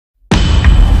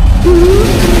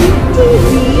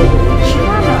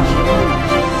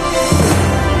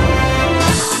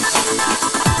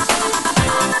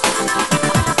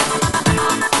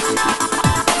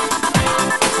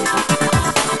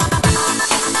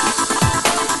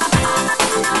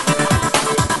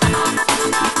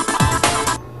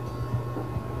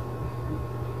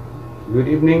Good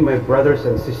evening, my brothers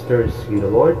and sisters in the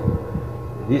Lord.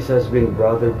 This has been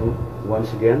Brother Boo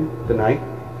once again. Tonight,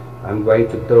 I'm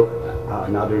going to talk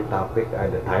another topic.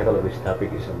 The title of this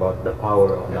topic is about the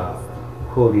power of the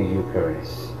Holy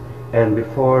Eucharist. And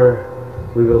before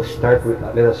we will start with,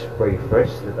 let us pray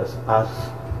first. Let us ask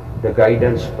the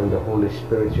guidance from the Holy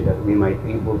Spirit so that we might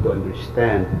be able to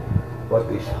understand what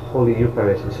this Holy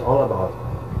Eucharist is all about,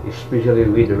 especially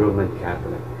with the Roman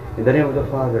Catholic. In the name of the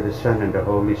Father, the Son, and the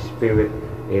Holy Spirit.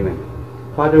 Amen.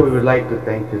 Father, we would like to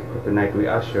thank you for tonight. We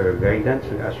ask your guidance.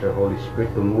 We ask your Holy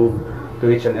Spirit to move to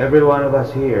each and every one of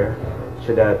us here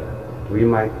so that we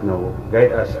might know.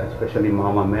 Guide us, especially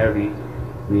Mama Mary.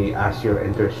 We ask your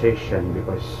intercession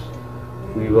because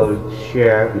we will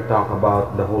share and talk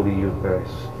about the Holy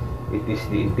Eucharist. It is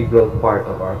the integral part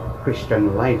of our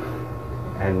Christian life.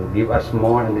 And give us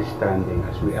more understanding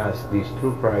as we ask this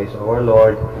through Christ our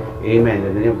Lord. Amen.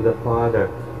 In the name of the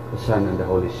Father, the Son, and the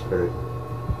Holy Spirit.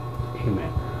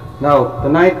 Amen. Now,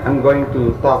 tonight I'm going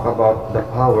to talk about the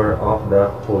power of the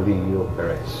Holy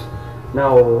Eucharist.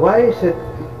 Now, why is it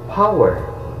power?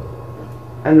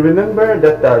 And remember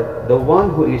that the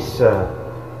one who is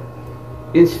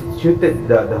instituted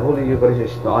the Holy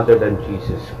Eucharist is no other than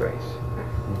Jesus Christ.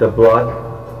 The blood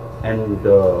and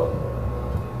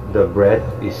the bread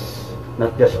is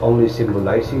not just only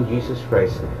symbolizing Jesus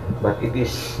Christ, but it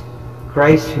is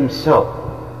Christ Himself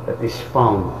that is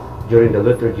found during the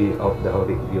liturgy of the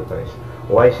Holy Eucharist.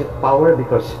 Why is it power?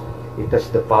 Because it has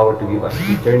the power to give us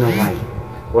eternal life.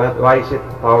 Why is it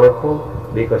powerful?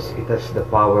 Because it has the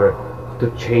power to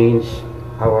change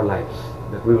our lives,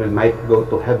 that we might go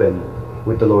to heaven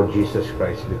with the Lord Jesus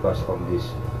Christ because of this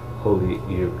Holy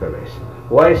Eucharist.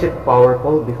 Why is it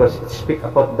powerful? Because it speaks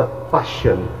about the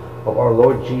passion of our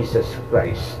Lord Jesus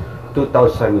Christ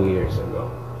 2,000 years ago.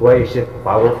 Why is it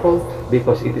powerful?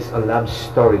 Because it is a love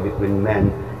story between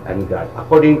man and God.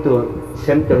 According to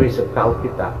St. Teresa of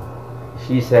Calcutta,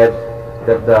 she said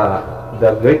that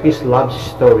the greatest love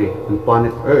story on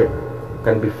planet Earth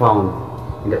can be found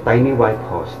in the tiny white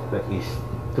house that is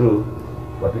through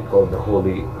what we call the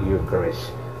Holy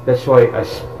Eucharist. That's why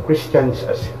as Christians,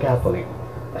 as Catholic,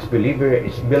 as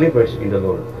believers in the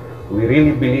Lord, we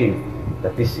really believe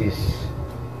that this is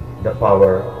the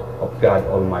power of God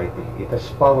Almighty. It has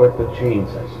power to change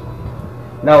us.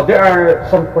 Now, there are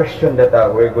some questions that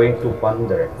we're going to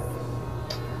ponder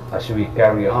as we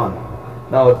carry on.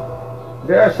 Now,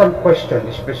 there are some questions,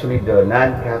 especially the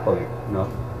non-Catholic.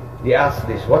 They ask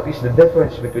this: what is the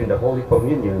difference between the Holy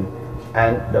Communion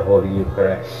and the Holy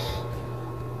Eucharist?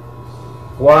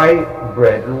 Why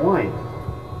bread and wine?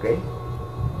 Okay.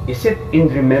 Is it in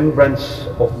remembrance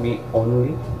of me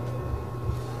only?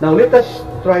 Now let us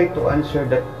try to answer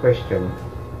that question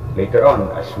later on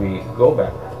as we go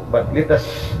back. But let us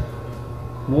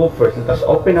move first. Let us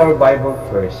open our Bible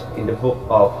first in the book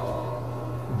of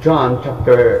John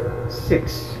chapter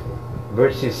 6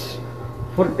 verses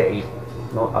 48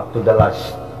 up to the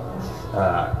last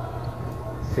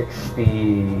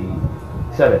 67.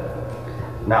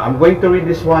 Now I'm going to read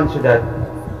this one so that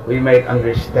we might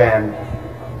understand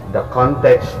the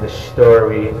context, the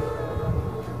story.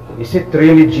 Is it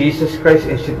really Jesus Christ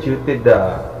instituted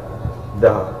the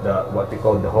what we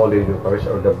call the Holy Eucharist,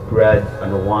 or the bread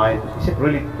and the wine? Is it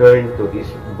really turned to His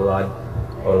blood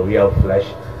or real flesh?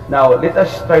 Now let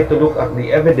us try to look at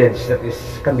the evidence that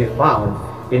can be found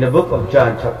in the book of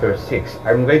John chapter 6.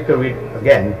 I'm going to read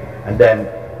again, and then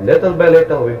little by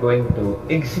little we're going to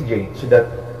exegete so that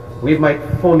we might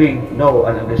fully know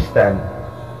and understand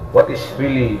what is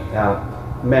really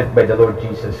meant by the Lord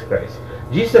Jesus Christ.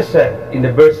 Jesus said in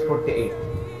the verse 48,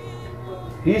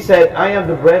 He said, I am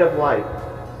the bread of life.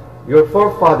 Your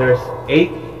forefathers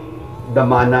ate the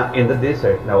manna in the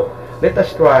desert. Now, let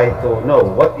us try to know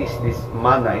what is this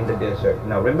manna in the desert.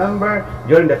 Now, remember,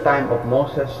 during the time of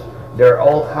Moses, they're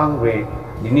all hungry.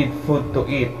 They need food to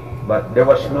eat, but there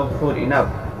was no food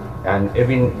enough. And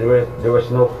even there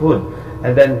was no food.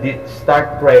 And then they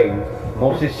start praying.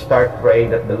 Moses started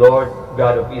praying that the Lord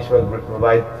God of Israel will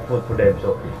provide food for them.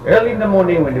 So early in the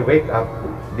morning when they wake up,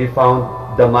 they found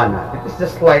the manna. It is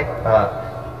just like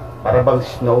parabang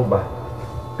snow ba?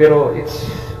 Pero it's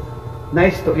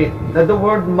nice to eat. Now the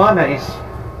word manna is,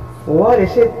 what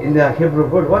is it in the Hebrew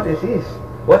word? What is this?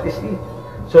 What is it?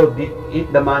 So they eat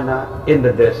the manna in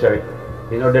the desert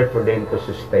in order for them to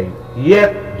sustain.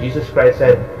 Yet Jesus Christ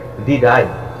said, they died.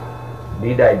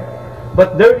 They died.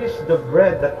 But there is the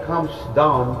bread that comes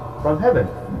down from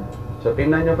heaven. So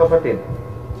tingnan nyo kapatid,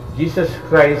 Jesus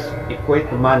Christ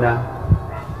equate manna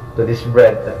to this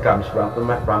bread that comes from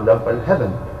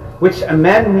heaven, which a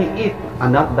man may eat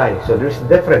and not die. So there's a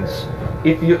difference.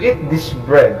 If you eat this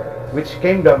bread, which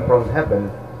came down from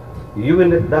heaven, you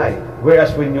will not die.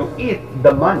 Whereas when you eat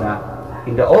the manna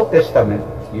in the Old Testament,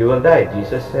 you will die.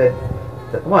 Jesus said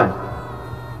that one.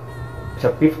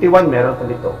 Sa 51, meron pa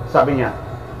dito. Sabi niya,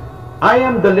 I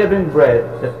am the living bread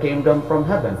that came down from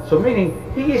heaven. So meaning,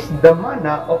 He is the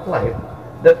manna of life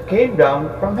that came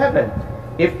down from heaven.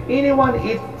 If anyone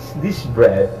eats this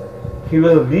bread, he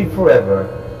will live forever,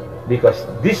 because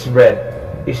this bread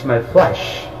is my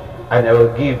flesh, and I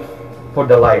will give for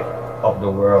the life of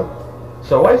the world.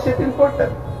 So why is it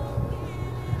important?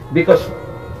 Because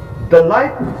the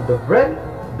life, the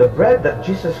bread that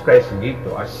Jesus Christ gave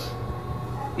to us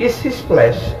is His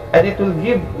flesh, and it will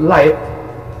give life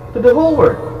to the whole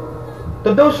world,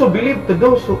 to those who believe, to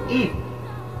those who eat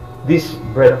this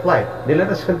bread of life. Then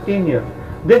let us continue.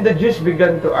 Then the Jews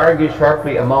began to argue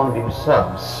sharply among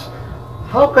themselves,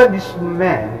 how can this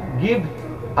man give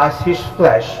us his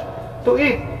flesh to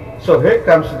eat? So here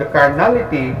comes the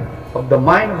carnality of the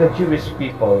mind of the Jewish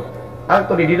people.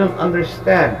 Actually, they don't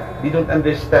understand. They don't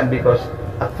understand because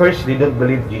at first they don't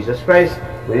believe Jesus Christ.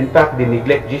 But in fact, they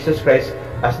neglect Jesus Christ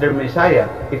as their Messiah.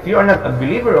 If you are not a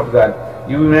believer of God,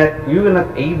 you will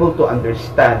not able to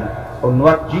understand on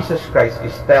what Jesus Christ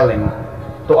is telling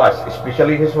to us,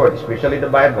 especially His Word, especially the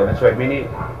Bible. That's why many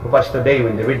of us today,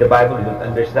 when they read the Bible, they don't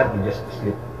understand, they just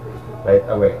sleep right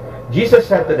away. Jesus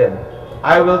said to them,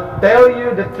 I will tell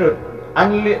you the truth,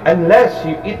 unless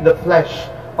you eat the flesh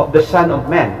of the Son of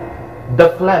Man, the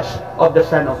flesh of the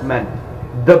Son of Man,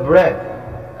 the bread,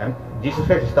 and Jesus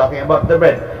Christ is talking about the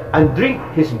bread, and drink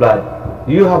His blood,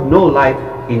 you have no life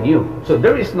in you. So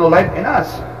there is no life in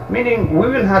us, meaning we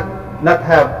will not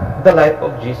have the life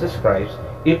of Jesus Christ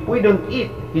if we don't eat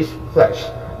His flesh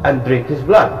and drink His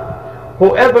blood.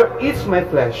 Whoever eats my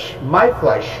flesh,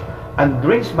 and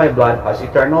drinks my blood has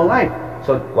eternal life.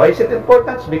 So why is it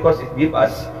important? Because it gives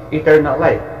us eternal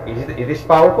life. It is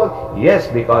powerful? Yes,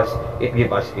 because it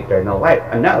gives us eternal life.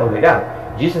 And not only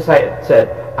that, Jesus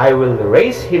said, I will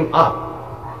raise Him up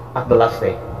at the last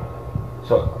day.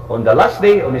 So on the last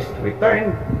day, on His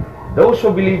return, those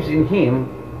who believes in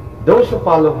Him, those who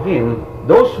follow Him,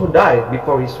 those who died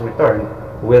before His return,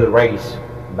 will rise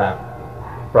back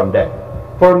from death.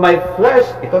 For my flesh,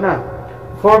 ito na,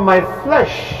 for my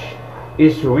flesh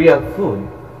is real food,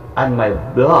 and my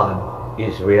blood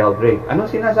is real drink. Anong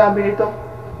sinasabi nito?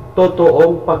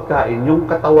 Totoong pagkain. Yung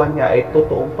katawan niya ay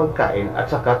totoong pagkain at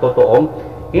saka totoong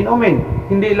inumin.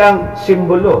 Hindi lang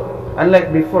simbolo.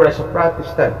 Unlike before, as a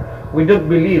Protestant, we don't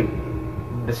believe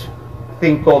this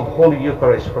thing called Holy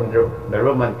Eucharist from the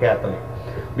Roman Catholic.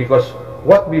 Because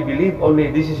what we believe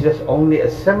only, this is just only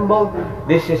a symbol,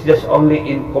 this is just only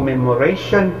in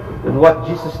commemoration on what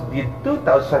Jesus did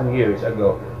 2,000 years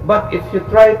ago. But if you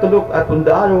try to look at on the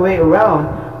other way around,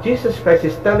 Jesus Christ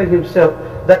is telling Himself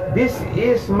that this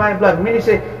is my blood. Meaning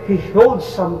say, He holds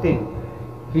something.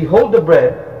 He holds the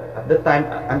bread at the time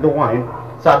and the wine.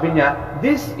 Sabi niya,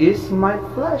 this is my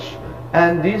flesh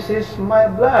and this is my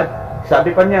blood.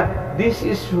 Sabi pa niya, this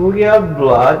is real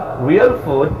blood, real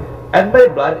food, and my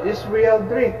blood is real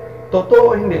drink.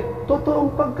 Totoo hindi?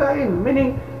 Totoong pagkain.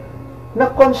 Meaning,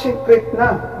 na-consecrate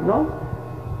na, no?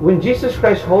 When Jesus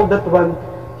Christ hold that one,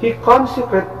 He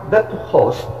consecrate that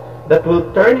host that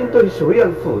will turn into His real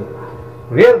food,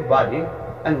 real body,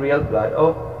 and real blood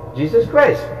of Jesus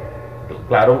Christ.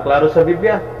 Klarong-klaro sa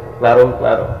Biblia.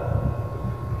 Klarong-klaro.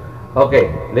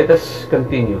 Okay, let us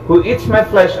continue. Who eats my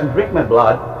flesh and drink my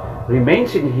blood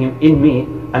remains in me,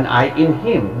 and I in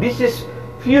him. This is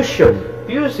fusing.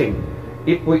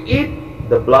 If we eat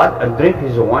the blood and drink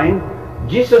His wine,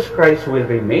 Jesus Christ will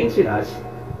remain in us,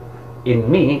 in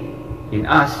me, in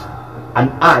us,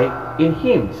 and I in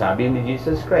Him. Sabi ni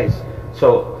Jesus Christ.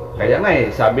 So, kaya nga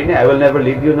sabi niya, I will never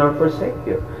leave you nor forsake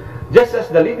you. Just as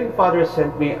the living Father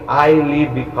sent me, I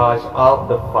live because of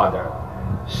the Father.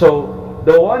 So,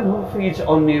 the one who feeds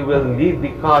on me will live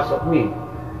because of me.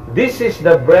 This is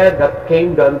the bread that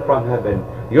came down from heaven.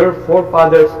 Your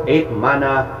forefathers ate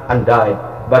manna and died,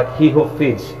 but he who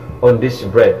feeds on this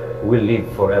bread will live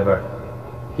forever.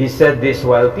 He said this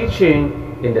while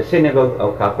teaching in the synagogue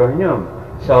of Capernaum.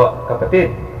 So,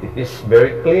 kapatid, it is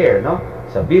very clear, no?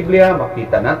 Sa Biblia,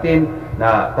 makita natin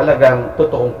na talagang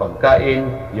totoong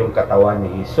pagkain, yung katawan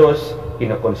ni Jesus,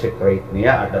 kinoconsecrate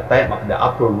niya at the time of the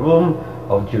upper room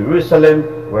of Jerusalem,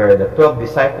 where the 12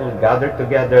 disciples gathered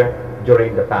together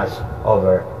during the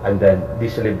Passover, and then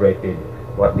they celebrated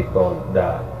what they call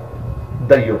the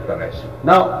Eucharist.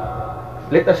 Now,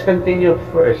 let us continue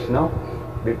first, no?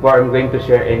 Before I'm going to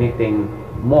share anything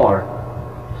more,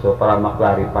 so para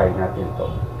ma-clarify natin to.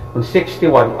 On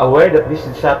 61, aware that these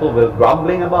disciples were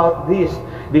grumbling about this,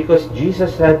 because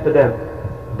Jesus said to them,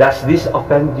 does this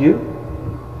offend you?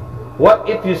 What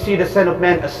if you see the Son of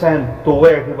Man ascend to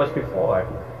where he was before?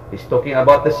 He's talking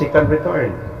about the second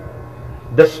return.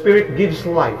 The Spirit gives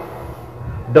life.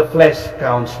 The flesh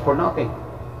counts for nothing.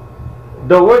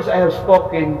 The words I have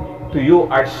spoken to you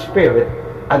are spirit,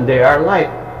 and they are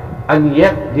life. And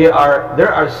yet, there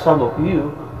are some of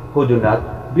you who do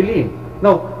not believe.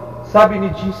 Now, sabi ni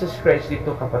Jesus Christ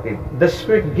dito, kapatid, the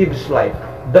Spirit gives life.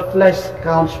 The flesh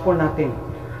counts for nothing.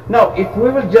 Now, if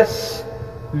we will just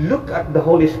look at the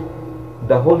Holy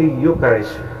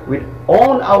Eucharist with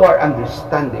all our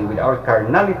understanding, with our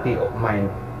carnality of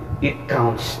mind, it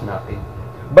counts nothing.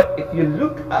 But if you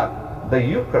look at the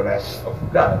Eucharist of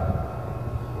God,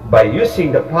 by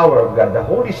using the power of God, the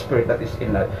Holy Spirit that is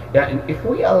in us, and if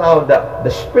we allow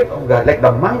the Spirit of God, like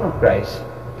the mind of Christ,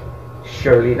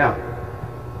 surely now,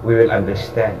 we will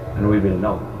understand and we will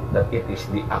know that it is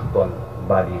the actual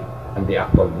body and the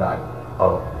actual blood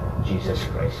of Jesus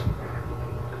Christ.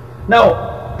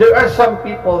 Now, there are some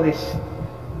people is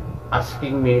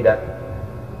asking me that,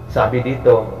 sabi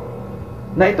dito,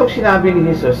 na itong sinabi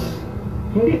ni Jesus,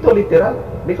 hindi ito literal.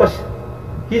 Because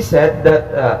he said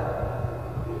that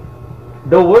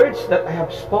the words that I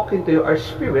have spoken to you are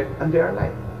spirit and they are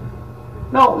life.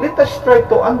 Now, let us try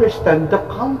to understand the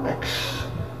context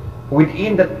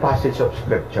within that passage of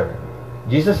Scripture.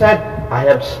 Jesus said, I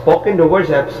have spoken the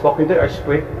words I have spoken to you are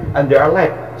spirit and they are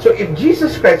life. So if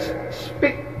Jesus Christ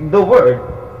speak the word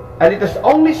and it is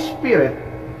only spirit,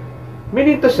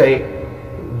 meaning to say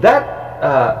that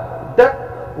that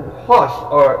host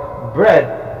or bread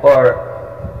or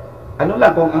ano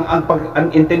lang, kung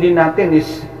ang intindi natin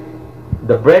is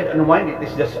the bread and wine, it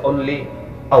is just only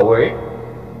a word.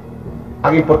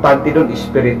 Ang importante doon is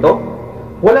spirito.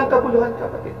 Walang kabuluhan,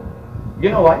 kapatid. You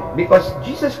know why? Because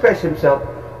Jesus Christ himself,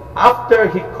 after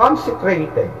he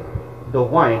consecrated the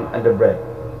wine and the bread,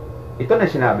 ito na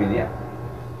sinabi niya,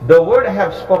 the word I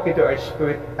have spoken to are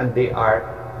spirit and they are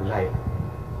life.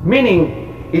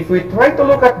 Meaning, if we try to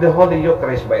look at the Holy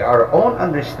Eucharist by our own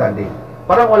understanding,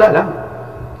 parang wala lang.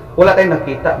 Wala tayong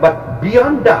nakita. But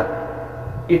beyond that,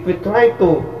 if we try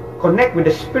to connect with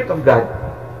the Spirit of God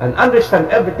and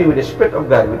understand everything with the Spirit of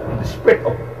God, with the Spirit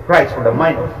of Christ or the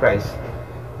mind of Christ,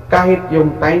 kahit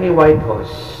yung tiny white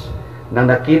horse na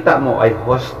nakita mo ay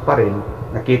horse pa rin,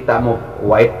 nakita mo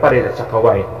white pa rin at saka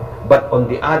white, but on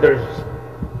the others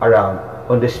around,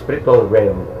 on the spiritual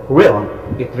realm,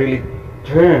 it really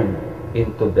turned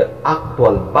into the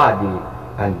actual body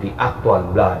and the actual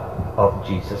blood of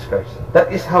Jesus Christ. That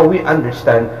is how we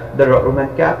understand the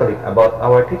Roman Catholic about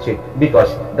our teaching,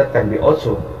 because that can be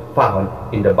also found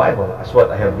in the Bible, as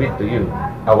what I have read to you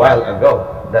a while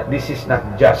ago, that this is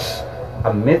not just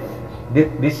a myth,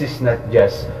 this is not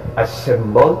just a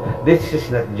symbol, this is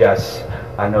not just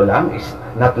ano lang, is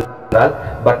not literal,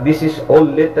 but this is all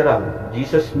literal.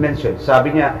 Jesus mentioned,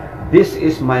 sabi niya, this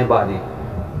is my body,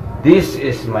 this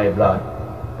is my blood,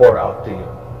 pour out to you.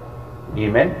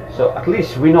 Amen? So at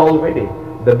least we know already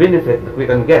the benefit that we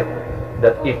can get,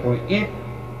 that if we eat,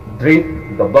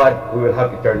 drink the blood, we will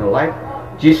have eternal life.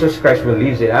 Jesus Christ will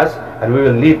live in us, and we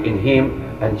will live in Him,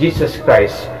 and Jesus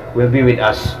Christ will be with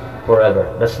us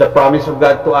forever. That's the promise of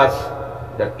God to us,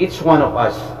 that each one of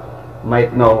us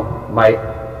might know, might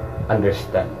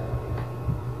understand.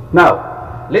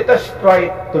 Now, let us try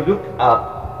to look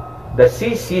at the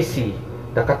CCC,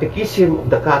 the Catechism of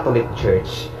the Catholic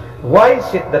Church. Why is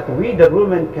it that we, the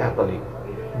Roman Catholic,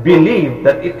 believe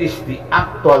that it is the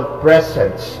actual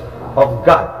presence of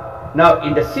God? Now,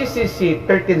 in the CCC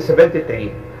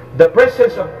 1373, the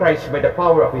presence of Christ by the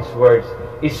power of His words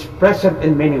is present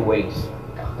in many ways.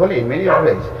 Actually, in many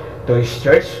ways. To His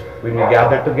church, when we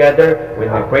gather together, when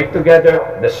we pray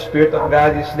together, the Spirit of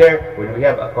God is there. When we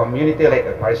have a community like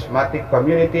a charismatic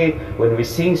community, when we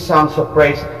sing songs of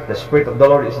praise, the Spirit of the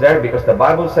Lord is there, because the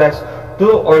Bible says, 2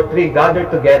 or 3 gather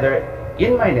together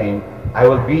in my name, I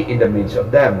will be in the midst of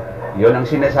them. Yun ang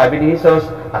sinasabi ni Jesus,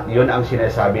 at yun ang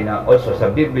sinasabi na also sa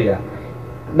Biblia.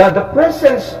 Now, the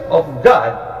presence of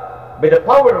God, by the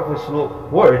power of His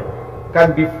Word,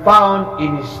 can be found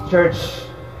in His church,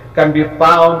 can be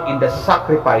found in the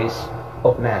sacrifice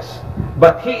of Mass.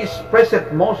 But He is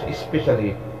present most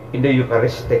especially in the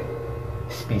Eucharistic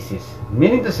species.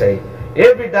 Meaning to say,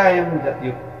 every time that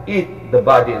you eat the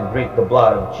body and drink the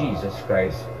blood of Jesus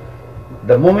Christ,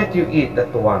 the moment you eat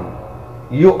that one,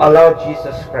 you allow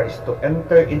Jesus Christ to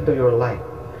enter into your life.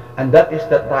 And that is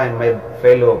the time, my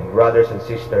fellow brothers and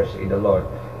sisters in the Lord,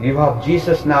 you have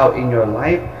Jesus now in your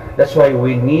life. That's why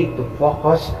we need to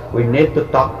focus, we need to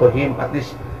talk to Him, at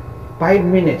least 5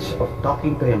 minutes of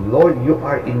talking to Him. Lord, you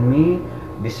are in me.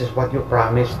 This is what you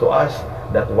promised to us,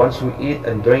 that once we eat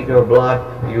and drink your blood,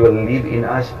 you will live in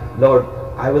us. Lord,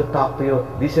 I will talk to you.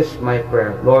 This is my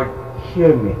prayer. Lord,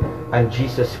 hear me. And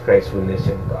Jesus Christ will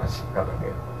listen to us.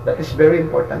 That is very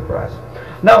important for us.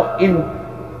 Now, in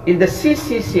the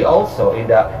CCC also, in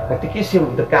the Catechism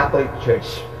of the Catholic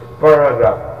Church,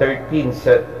 paragraph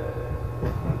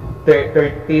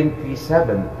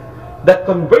 1337, that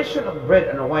conversion of bread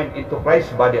and wine into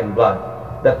Christ's body and blood,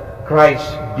 that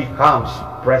Christ becomes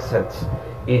present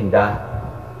in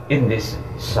this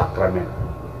sacrament,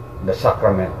 the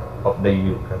sacrament of the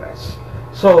Eucharist.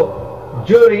 So,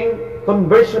 during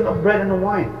conversion of bread and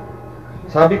wine,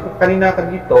 sabi ko kanina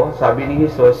dito, sabi ni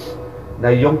Jesus, na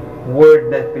yung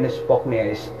word na pinispoke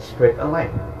niya is spirit and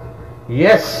life.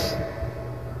 Yes,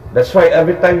 that's why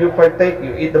every time you partake,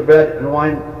 you eat the bread and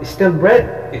wine, it's still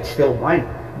bread, it's still wine.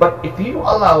 But if you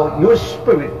allow your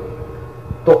spirit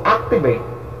to activate,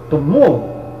 to move,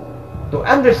 to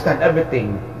understand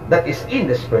everything that is in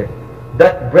the spirit,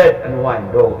 that bread and wine,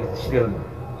 though it's still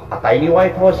a tiny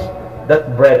white horse,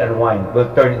 that bread and wine will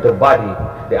turn into body,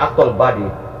 the actual body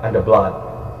and the blood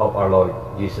of our Lord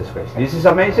Jesus Christ. This is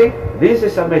amazing. This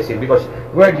is amazing because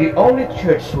we're the only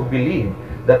church who believe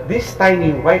that this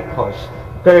tiny white horse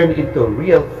turned into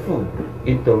real food,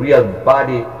 into real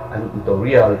body, and into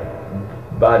real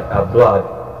blood of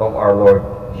our Lord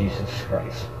Jesus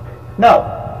Christ. Now,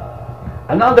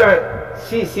 another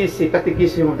CCC,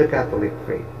 Catechism of the Catholic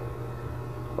Faith.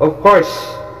 Of course,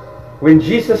 when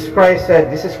Jesus Christ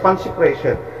said, this is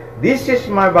consecration, this is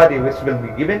my body which will be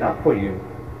given up for you,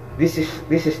 this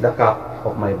is the cup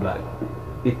of my blood.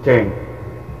 It turned,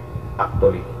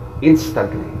 actually,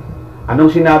 instantly.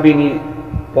 Anong sinabi ni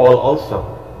Paul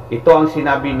also? Ito ang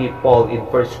sinabi ni Paul in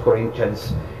 1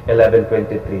 Corinthians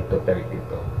 11:23 to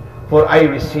 32. For I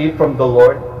received from the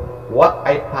Lord what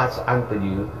I passed unto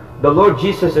you. The Lord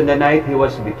Jesus, in the night he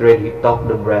was betrayed, he took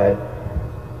the bread,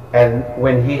 and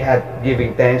when he had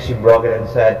given thanks, he broke it and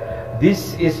said,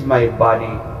 this is my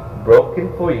body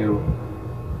broken for you.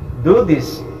 Do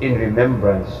this in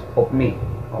remembrance of me.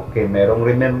 Okay, merong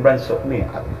remembrance of me.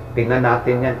 At tingnan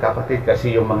natin yan, kapatid,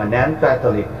 kasi yung mga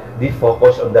non-Catholic, they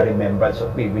focus on the remembrance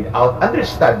of me without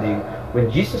understanding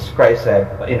when Jesus Christ said,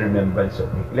 in remembrance of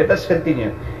me. Let us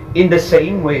continue. In the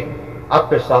same way,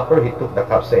 after supper, he took the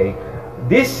cup, saying,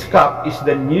 this cup is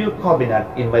the new covenant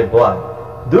in my blood.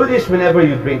 Do this whenever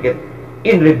you drink it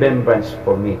in remembrance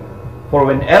for me. For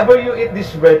whenever you eat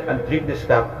this bread and drink this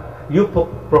cup, you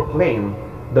proclaim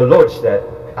the Lord's death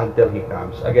until He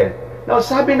comes again. Now,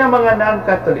 sabi ng mga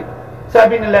non-Catholic,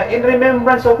 sabi nila, in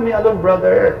remembrance of me alone,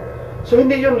 brother. So,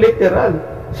 hindi yung literal.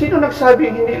 Sino nagsabi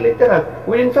hindi literal?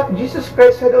 When in fact, Jesus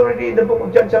Christ said already in the book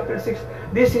of John chapter 6,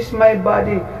 this is my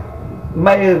body.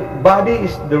 My body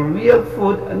is the real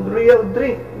food and real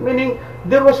drink. Meaning,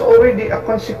 there was already a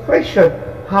consecration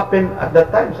happened at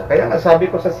that time. Kaya nga sabi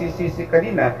ko sa CCC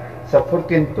kanina, sa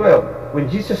 14:12,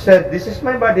 when Jesus said, this is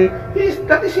my body,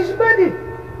 that is His body.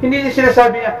 Hindi niya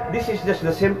sinasabi niya, this is just the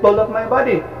symbol of my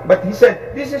body. But He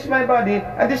said, this is my body,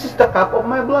 and this is the cup of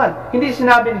my blood. Hindi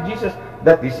sinabi ni Jesus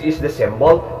that this is the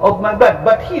symbol of my blood.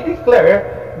 But He declared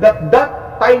that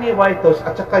tiny white toast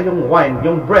at saka yung wine,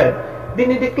 yung bread,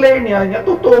 dinideclare niya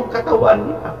totoong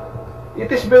katawan niya. It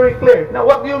is very clear. Now,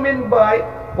 what do you mean by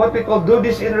what we call do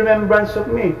this in remembrance of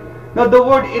me? Now, the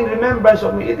word in remembrance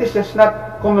of me, it is just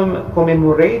not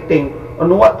commemorating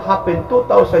on what happened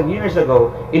 2,000 years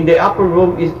ago in the upper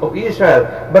room of Israel.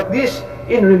 But this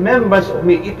in remembrance of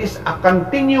me, it is a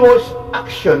continuous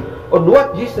action on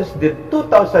what Jesus did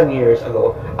 2,000 years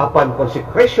ago upon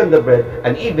consecration of the bread,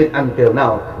 and even until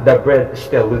now, the bread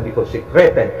still will be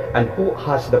consecrated. And who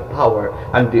has the power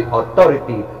and the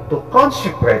authority to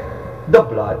consecrate the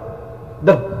blood,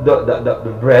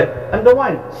 the bread, and the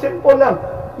wine? Simple lang.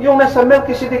 Yung nasa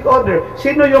Melchizedek order.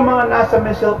 Sino yung mga nasa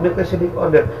Melchizedek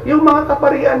order? Yung mga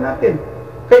kaparian natin.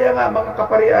 Kaya nga, mga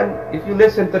kaparian, if you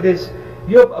listen to this,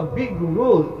 you have a big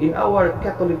rule in our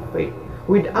Catholic faith.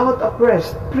 Without a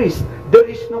priest, there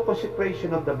is no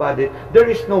consecration of the body, there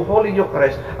is no Holy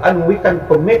Eucharist, and we can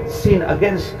commit sin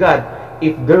against God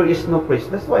if there is no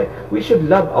priest. That's why we should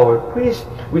love our priest,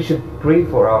 we should pray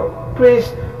for our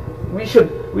priest, we should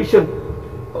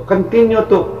continue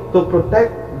to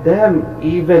protect them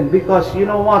even, because you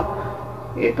know what,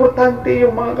 importante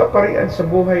yung mga kaparian sa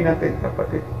buhay natin,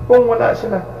 kapatid. Kung wala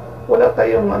sila, wala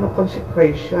tayong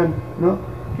consecration, no?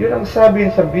 Yun ang sabi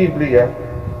sa Biblia,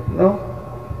 no?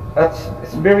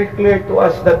 It's very clear to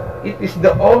us that it is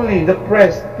the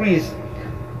priest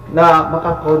na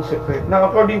makakonsecrate. Now,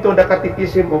 according to the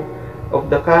Catechism of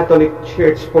the Catholic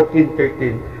Church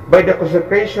 1413, by the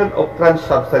consecration of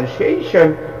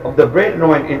transubstantiation of the bread and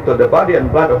wine into the body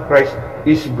and blood of Christ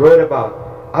is brought about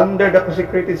under the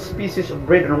consecrated species of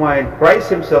bread and wine, Christ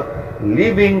himself,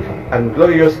 living and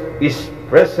glorious, is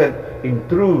present in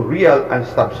true, real, and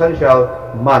substantial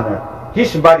manner.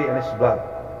 His body and his blood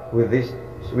with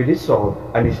his soul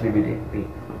and his divinity.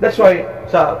 That's why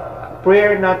sa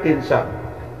prayer natin sa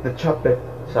the chaplet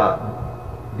sa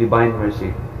Divine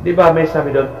Mercy, di ba may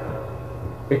sabi doon,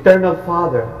 Eternal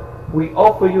Father, we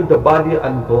offer you the body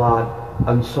and blood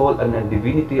and soul and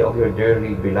divinity of your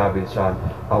dearly beloved Son,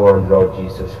 our Lord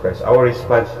Jesus Christ. Our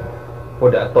response for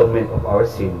the atonement of our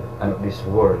sin and of this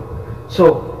world.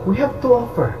 So, we have to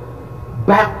offer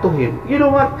back to Him. You know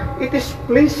what? It is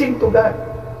pleasing to God.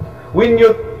 When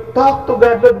you talk to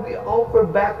God, Lord, we offer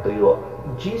back to you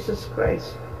Jesus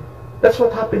Christ. That's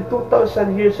what happened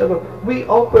 2,000 years ago. We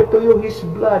offer to you His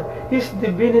blood, His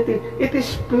divinity. It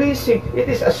is pleasing. It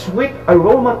is a sweet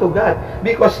aroma to God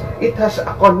because it has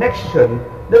a connection.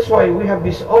 That's why we have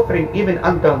this offering even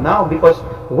until now, because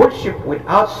worship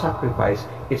without sacrifice,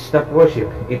 it's not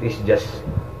worship. It is just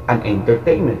an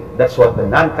entertainment. That's what the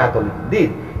non-Catholic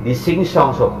did. They sing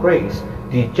songs of praise.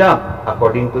 They jump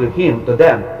according to him, to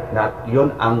them. Not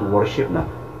yun ang worship na.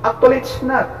 Actually, it's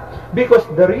not. Because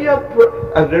the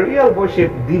real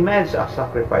worship demands a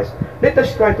sacrifice. Let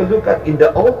us try to look at in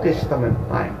the Old Testament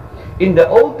time. In the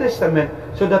Old Testament,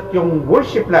 so that yung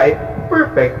worship na ay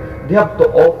perfect, they have to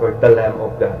offer the Lamb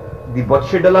of God. They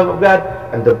butcher the Lamb of God,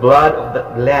 and the blood of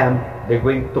that Lamb, they're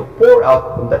going to pour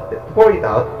it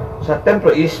out sa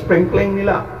temple, sprinkling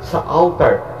nila sa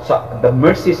altar, sa the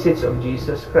mercy seats of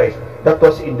Jesus Christ. That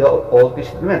was in the Old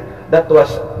Testament. That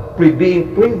was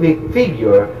being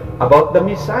figure about the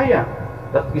Messiah.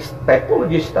 That is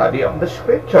typology study of the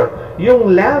Scripture.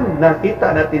 Yung lamb na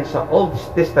kita natin sa Old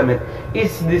Testament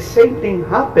is the same thing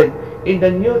happened in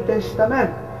the New Testament.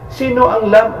 Sino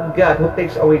ang Lamb of God who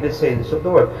takes away the sins of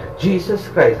the world? Jesus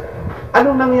Christ.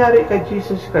 Anong nangyari kay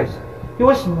Jesus Christ? He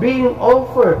was being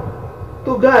offered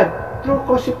to God through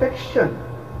crucifixion.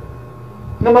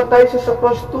 Namatay siya sa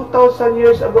cross 2,000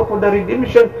 years ago for the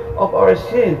redemption of our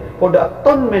sin, for the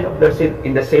atonement of their sin.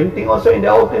 In the same thing also in the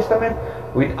Old Testament,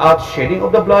 without shedding of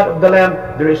the blood of the Lamb,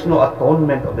 there is no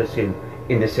atonement of the sin.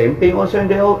 In the same thing also in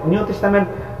the New Testament,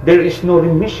 there is no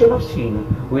remission of sin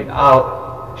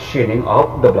without shedding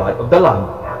of the blood of the Lamb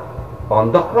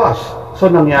on the cross. So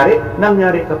nangyari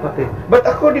kapatid. But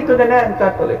according to the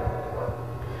non-Catholic,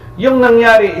 yung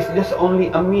nangyari is just only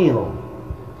a meal.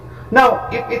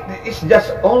 Now, if it is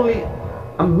just only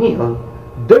a meal,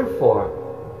 therefore,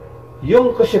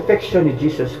 yung crucifixion ni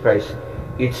Jesus Christ,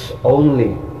 it's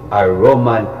only a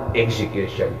Roman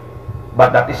execution.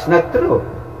 But that is not true.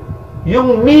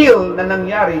 Yung meal na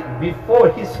nangyari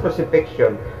before His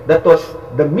crucifixion, that was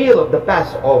the meal of the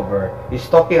Passover, is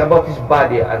talking about His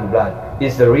body and blood,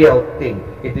 is the real thing.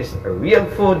 It is a real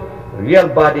food,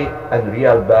 real body, and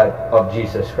real blood of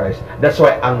Jesus Christ. That's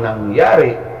why ang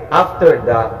nangyari after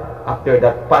that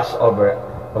Passover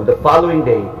of the following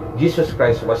day, Jesus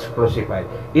Christ was crucified.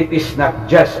 It is not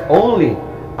just only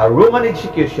a Roman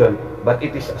execution, but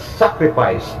it is a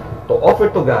sacrifice to offer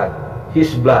to God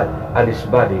His blood and His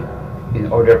body in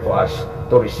order for us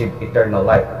to receive eternal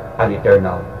life and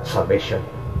eternal salvation.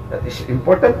 That is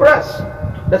important for us.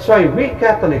 That's why we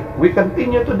Catholic, we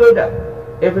continue to do that.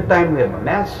 Every time we have a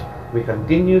Mass, we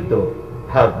continue to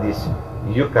have this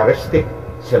Eucharistic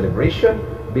celebration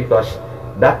because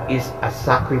that is a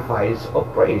sacrifice of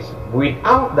praise.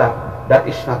 Without that, that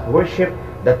is not worship,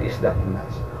 that is not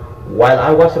Mass. While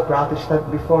I was a Protestant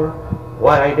before,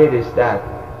 what I did is that,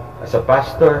 as a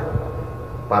pastor,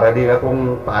 para din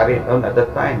akong pare noon at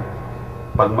that time,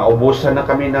 pag maubusan na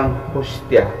kami ng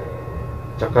hostia,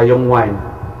 tsaka yung wine,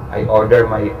 I order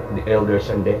the elders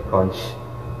and deacons.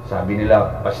 Sabi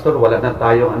nila, Pastor, wala na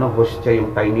tayong hostia,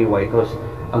 yung tiny white host.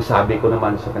 Ang sabi ko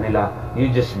naman sa kanila, you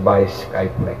just buy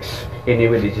Skyplex.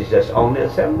 Anyway, this is just only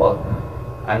a symbol.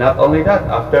 And not only that,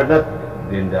 after that,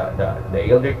 then the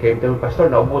elder came to me, Pastor,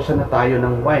 naubusan na tayo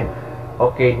ng wine.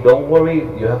 Okay, don't worry,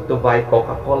 you have to buy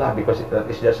Coca-Cola because that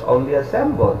is just only a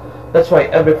symbol. That's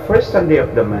why every first Sunday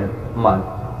of the month,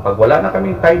 pag wala na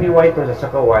kaming tiny white or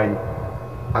saka wine,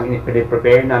 ang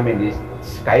prepare namin is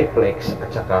Skyplex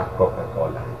at saka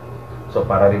Coca-Cola. So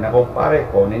para rin ako, pare,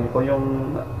 kunin ko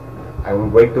yung, I'm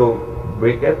going to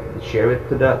break it, share it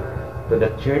to the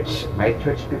church, my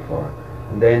church before.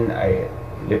 And then I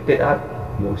lift it up,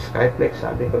 yung Skyplex,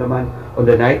 sabi ko naman, on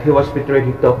the night He was betrayed,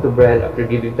 He took the bread, after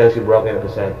giving thanks, He broke it and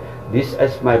said, this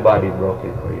is my body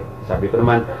broken for you. Sabi ko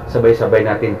naman, sabay-sabay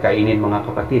natin kainin mga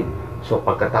kapatid. So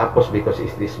pagkatapos, because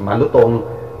is this malutong,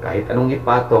 kahit anong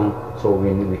ipatong, so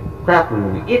when we crack,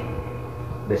 when we eat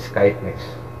the Skyplex,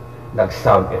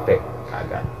 nag-sound effect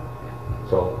agad.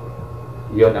 So,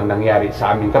 yun ang nangyari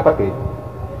sa aming kapatid.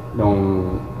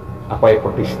 nung ako ay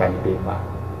protestante pa.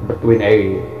 But when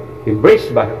I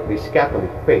embraced this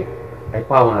Catholic faith, I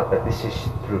found out that this is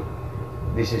true.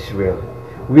 This is real.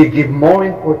 We give more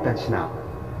importance now.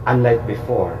 Unlike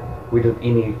before, we don't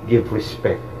give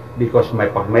respect. Because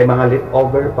pag may mga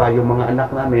leftover pa, yung mga anak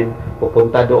namin,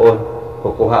 pupunta doon,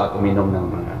 kukuha at uminom ng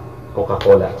mga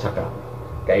Coca-Cola at saka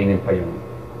kainin pa yung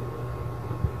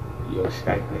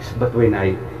skypness. But when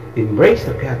I embrace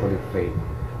the Catholic faith,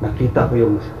 nakita ko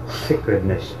yung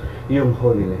sacredness, yung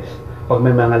holiness. Pag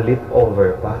may mga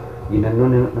leftover pa, ginano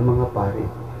ng mga pari.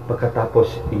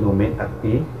 Pagkatapos inumin at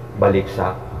ibalik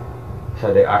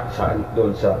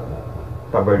doon sa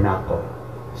tabernacle.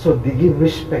 So they give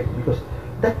respect because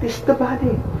that is the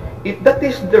body. If that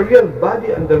is the real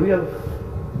body and the real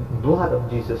blood of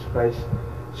Jesus Christ,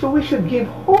 so we should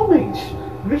give homage,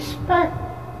 respect.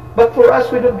 But for us,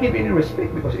 we don't give any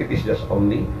respect because it is just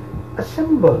only a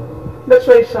symbol. That's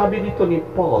why sabi dito ni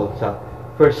Paul sa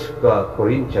 1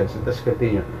 Corinthians, let us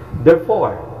continue.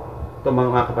 Therefore, ito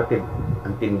mga kapatid,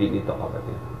 ang tindi nito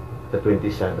kapatid, sa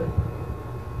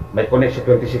 27. May connect sa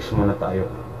 26 muna tayo.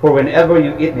 For whenever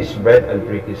you eat this bread and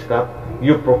drink this cup,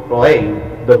 you proclaim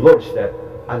the Lord's death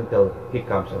until He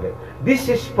comes again. This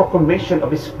is proclamation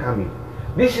of His coming.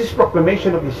 This is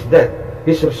proclamation of His death,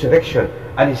 His resurrection,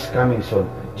 and His coming soon.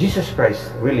 Jesus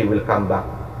Christ really will come back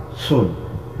soon.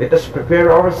 Let us prepare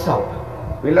ourselves.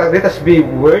 Let us be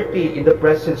worthy in the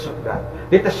presence of God.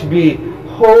 Let us be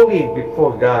holy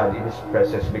before God in His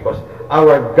presence because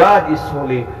our God is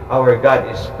holy, our God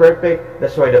is perfect.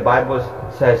 That's why the Bible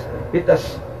says, let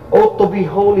us ought to be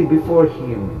holy before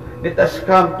Him. Let us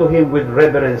come to Him with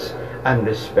reverence and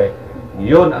respect.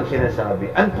 Yun ang sinasabi.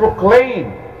 And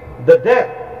proclaim the death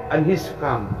and His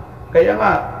come. Kaya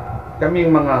nga,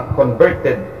 kaming mga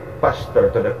converted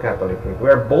pastor to the Catholic faith, we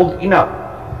are bold enough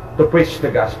to preach the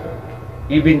gospel.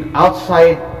 Even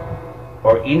outside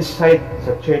or inside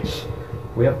the church,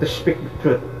 we have to speak the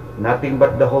truth, nothing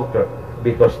but the whole truth,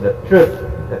 because the truth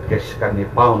that can be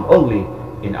found only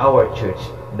in our church,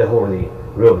 the Holy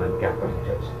Roman Catholic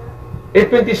Church.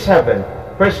 In 27,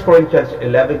 1 Corinthians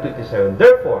 11:27,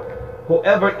 therefore,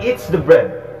 whoever eats the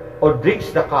bread or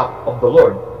drinks the cup of the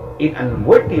Lord in an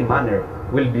unworthy manner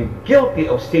will be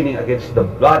guilty of sinning against the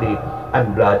body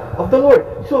and blood of the Lord.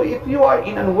 So if you are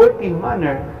in an unworthy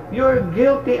manner, you're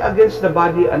guilty against the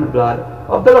body and blood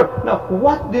of the Lord. Now,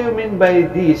 what do you mean by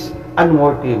this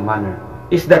unworthy manner?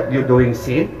 Is that you doing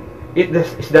sin?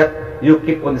 Is that you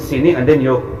keep on sinning and then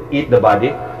you eat the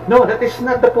body? No, that is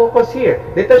not the focus here.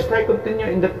 Let us try continue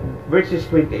in the verses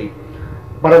 28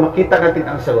 para makita natin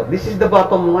ang sagot. This is the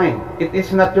bottom line. It is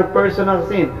not your personal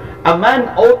sin. A man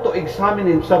ought to examine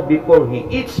himself before he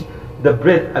eats the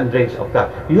bread and drinks of God.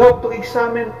 You have to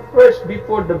examine first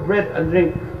before the bread and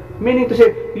drink. Meaning to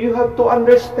say, you have to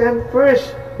understand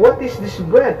first, what is this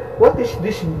bread? What is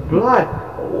this blood?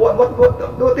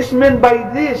 What is meant by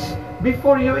this?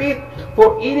 Before you eat,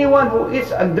 for anyone who eats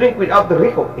and drinks without the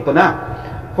ito na.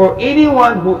 For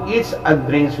anyone who eats and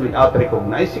drinks without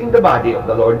recognizing the body of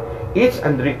the Lord, eats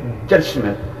and drinks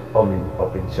judgment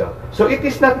of himself. So it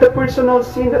is not the personal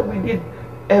sin that we did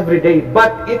every day,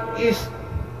 but it is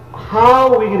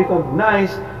how we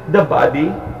recognize the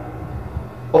body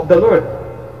of the Lord.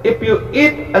 If you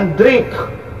eat and drink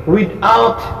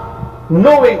without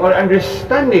knowing or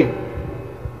understanding,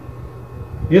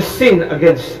 you sin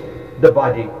against the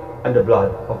body and the blood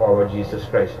of our Jesus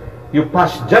Christ. You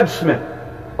pass judgment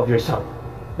of yourself.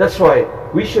 That's why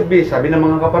we should be, sabi ng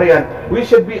mga kaparian, we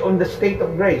should be on the state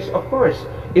of grace. Of course,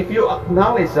 if you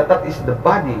acknowledge that that is the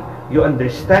body, you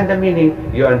understand the meaning,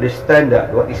 you understand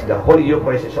what is the Holy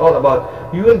Eucharist is all about,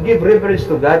 you will give reverence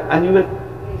to God and you will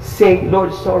say,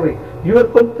 Lord, sorry. You will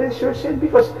confess your sin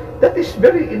because that is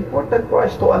very important for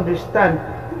us to understand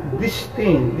this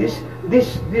thing,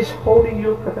 this Holy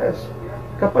Eucharist.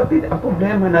 Kapatid, ang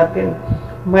problema natin,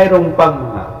 mayroong pang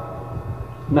mga,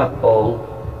 not all,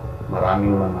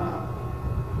 maraming mga,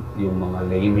 yung mga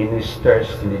lay ministers,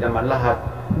 hindi naman lahat,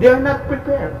 they are not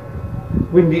prepared.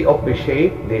 When they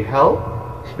officiate, they help,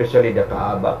 especially the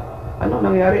kaaba. Ano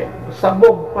nangyari?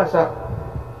 Sabog pa sa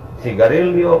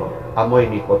sigarilyo, amoy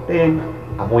nicotine,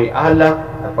 amoy alak,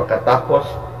 at pagkatapos,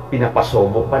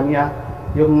 pinapasobo pa niya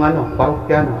yung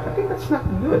parokyano. I think that's not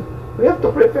good. We have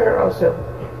to prepare ourselves.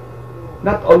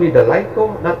 Not only the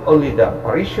laiko, not only the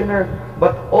parishioner,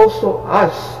 but also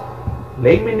us,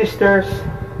 lay ministers,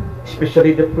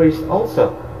 especially the priest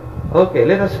also. Okay,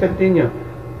 let us continue.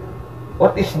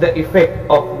 What is the effect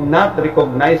of not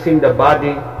recognizing the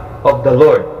body of the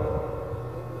Lord?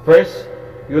 First,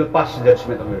 you will pass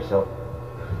judgment on yourself.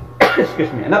 Excuse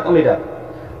me. Not only that.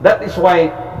 That is why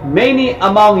many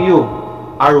among you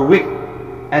are weak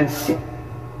and sick.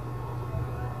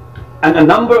 And a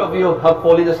number of you have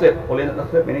fallen asleep. Fallen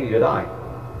asleep meaning you die.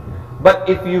 But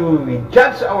if we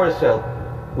judge ourselves,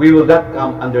 we will not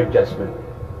come under judgment.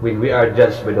 When we are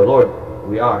judged by the Lord,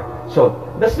 we are. So,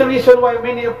 that's the reason why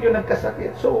many of you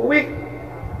nagkasakit. So weak.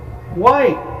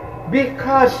 Why?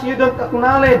 Because you don't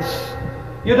acknowledge,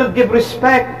 you don't give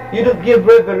respect, you don't give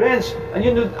reverence, and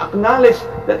you don't acknowledge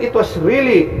that it was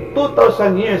really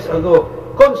 2,000 years ago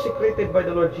consecrated by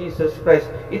the Lord Jesus Christ.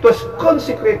 It was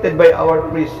consecrated by our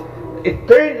priest. It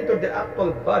turned into the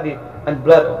actual body and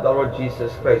blood of the Lord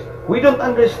Jesus Christ. We don't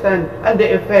understand, and the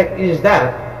effect is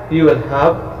that you will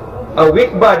have a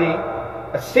weak body,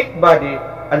 a sick body,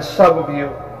 and some of you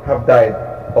have died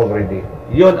already.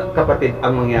 Yun, kapatid,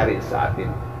 ang mangyari sa atin.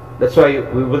 That's why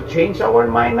we will change our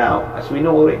mind now, as we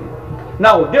know already.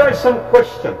 Now, there are some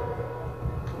questions.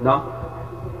 No?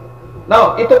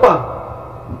 Now, ito pa.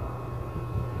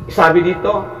 Sabi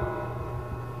dito,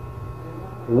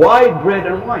 why bread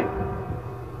and wine?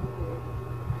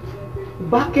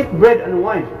 Bakit bread and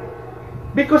wine?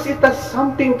 Because it has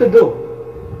something to do.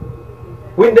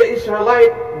 When the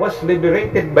Israelite was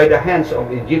liberated by the hands of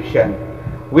Egyptian,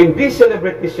 when they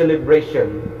celebrate this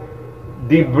celebration,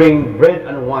 they bring bread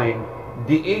and wine,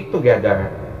 they ate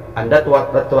together, and that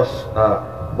was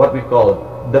what we call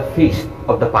the feast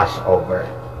of the Passover.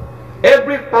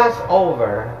 Every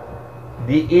Passover,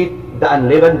 they eat the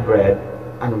unleavened bread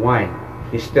and wine.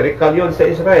 Historical yun sa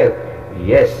Israel.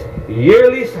 Yes,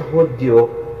 yearly sa Hudyo,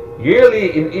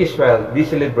 yearly in Israel, they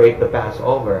celebrate the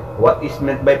Passover. What is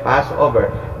meant by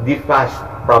Passover? They fast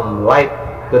from life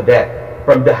to death,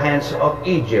 from the hands of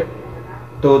Egypt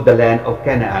to the land of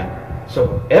Canaan.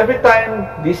 So every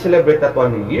time they celebrate that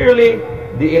one yearly,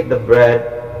 they eat the bread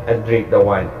and drink the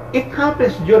wine. It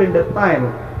happens during the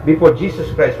time before Jesus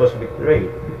Christ was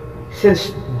betrayed.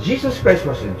 Since Jesus Christ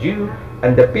was a Jew,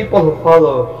 and the people who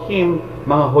follow him,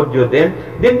 mga Hudyo then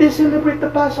they celebrate the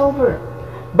Passover.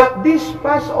 But this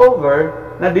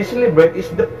Passover na they celebrate is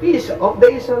the feast of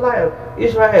the Israel.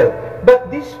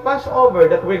 But this Passover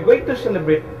that we're going to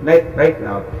celebrate right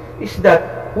now is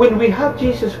that when we have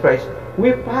Jesus Christ,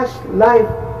 we pass life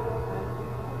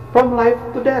from life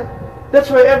to death.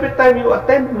 That's why every time you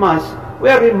attend Mass, we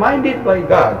are reminded by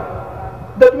God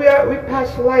that we pass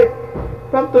life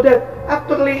from to death.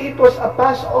 Actually, it was a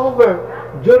Passover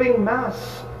during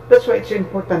Mass. That's why it's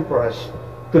important for us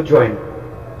to join,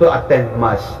 to attend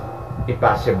Mass, if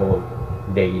possible,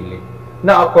 daily.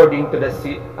 Now, according to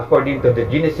the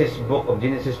Genesis book of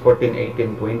Genesis 14,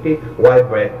 18, 20, why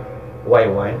bread? Why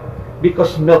wine?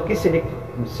 Because Melchizedek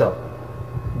himself,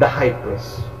 the high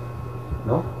priest,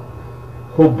 no,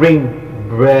 who bring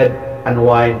bread and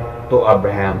wine to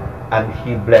Abraham, and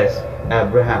he blessed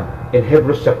Abraham. In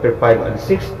Hebrews chapter 5 and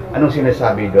 6, anong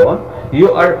sinasabi doon?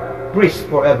 You are priest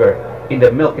forever in the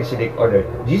Melchizedek order.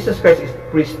 Jesus Christ is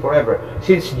priest forever.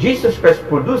 Since Jesus Christ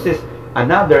produces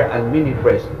another and many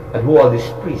priests, and who are these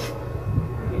priests?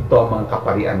 Ito ang mga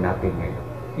kaparian natin ngayon.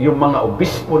 Yung mga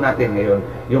obispo natin ngayon,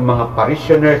 yung mga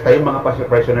parishioners, tayong mga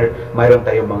parishioners, mayroon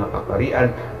tayong mga kaparian.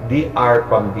 They are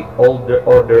from the older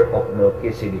order of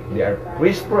Melchizedek. They are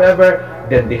priests forever.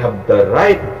 Then they have the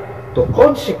right to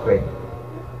consecrate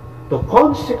the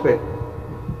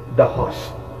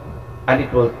host, and it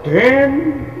will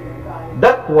turn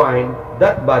that wine,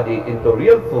 that body, into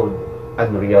real food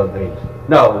and real drinks.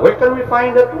 Now, where can we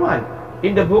find that one?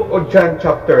 In the book of John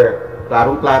chapter,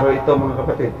 klarong-klaro ito mga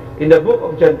kapatid, in the book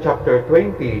of John chapter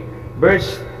 20,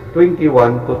 verse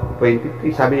 21 to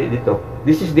 23, sabi dito,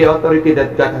 this is the authority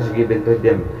that God has given to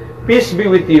them. Peace be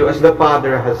with you as the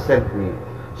Father has sent me,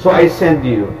 so I send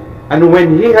you. And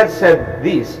when he had said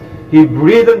this, he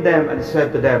breathed on them and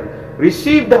said to them,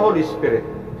 receive the Holy Spirit.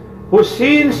 Whose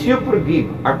sins you forgive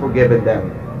are forgiven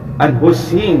them, and whose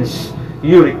sins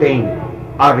you retain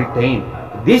are retained.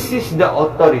 This is the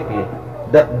authority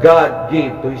that God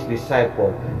gave to his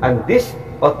disciple, and this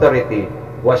authority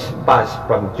was passed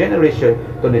from generation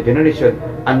to generation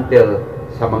until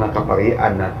sa mga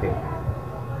kaparian natin.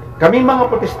 Kaming mga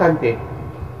Protestante,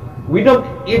 we don't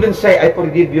even say, I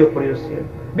forgive you for your sin,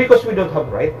 because we don't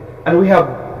have right, and we have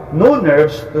no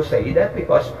nerves to say that,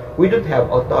 because we don't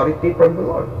have authority from the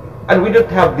Lord, and we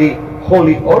don't have the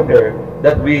holy order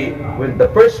that when the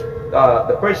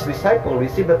first disciple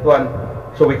received that one,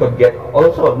 so we could get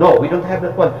also. No, we don't have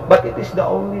that one, but it is the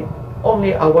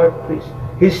only our priest.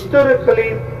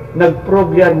 Historically,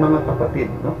 nag-prove yan mga kapatid,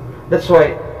 no? That's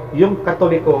why yung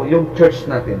Katoliko, yung church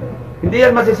natin, hindi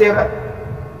yan masisira.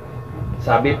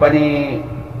 Sabi pa ni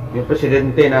yung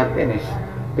presidente natin is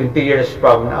 20 years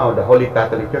from now, the Holy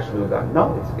Catholic Church will go.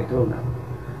 No, it will not.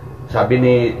 Sabi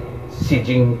ni Xi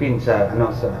Jinping sa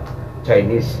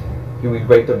Chinese, He will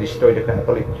going to destroy the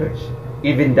Catholic Church.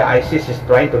 Even the ISIS is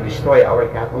trying to destroy our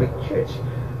Catholic Church.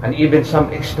 And even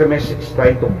some extremists is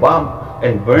trying to bomb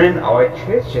and burn our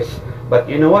churches. But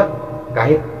you know what?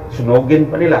 Kahit sunugin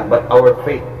pa nila, but our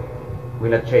faith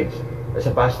will not change. As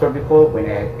a pastor before, when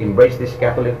I embraced this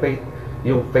Catholic faith,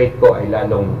 yung faith ko ay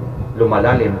lalong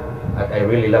lumalalim, at I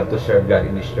really love to serve God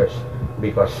in this church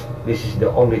because this is the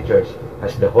only church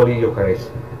has the Holy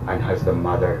Eucharist and has the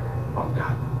Mother of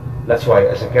God. That's why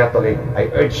as a Catholic, I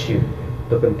urge you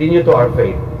to continue to our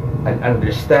faith and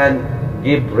understand,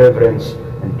 give reverence,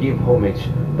 and give homage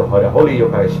to the Holy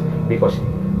Eucharist because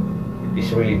it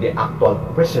is really the actual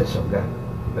presence of God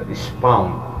that is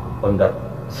found on that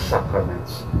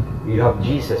sacraments. You have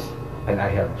Jesus and I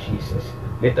have Jesus.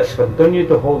 Let us continue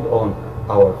to hold on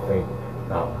our faith.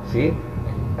 Now, see,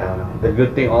 the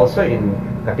good thing also in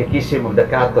Catechism of the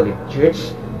Catholic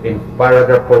Church in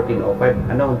paragraph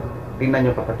 1405, ano, tingnan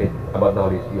nyo kapatid about the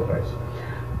Holy Eucharist.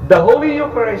 The Holy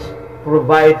Eucharist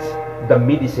provides the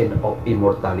medicine of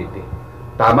immortality.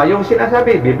 Tama yung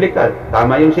sinasabi, biblical.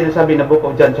 Tama yung sinasabi na Book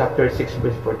of John chapter 6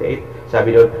 verse 48.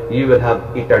 Sabi doon, you will have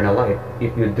eternal life if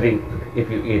you drink, if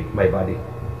you eat my body.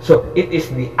 So, it is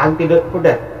the antidote for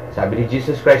that. Sabi ni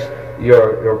Jesus Christ,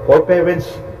 your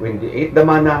foreparents, when they ate the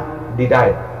manna, they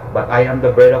died. But I am the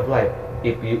bread of life.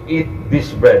 If you eat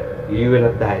this bread, you will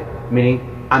not die. Meaning,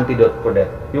 antidote for that.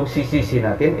 Yung CCC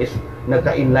natin is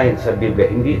nagka-inline sa Biblia.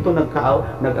 Hindi ito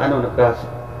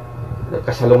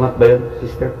nagkasalungat ba yun,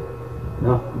 sister?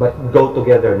 No? But go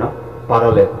together, no?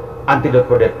 Parallel. Antidote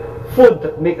for that. Food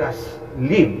that make us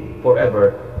live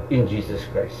forever in Jesus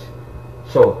Christ.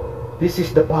 So, this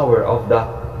is the power of the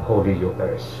Holy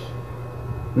Eucharist.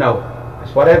 Now,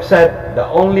 as what I've said, the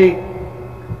only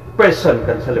person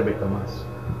can celebrate the Mass,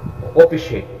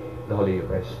 officiate the Holy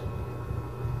Eucharist,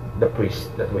 the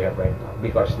priest that we have right now,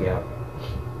 because they have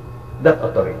that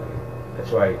authority.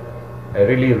 That's why I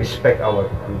really respect our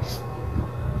priest.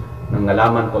 Nang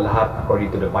nalaman ko lahat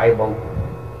according to the Bible,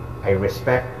 I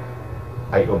respect,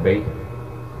 I obey,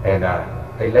 and I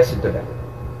listen to them.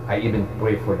 I even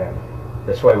pray for them.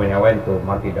 That's why when I went to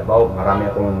Marti Davao, marami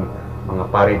akong mga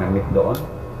pare na meet doon,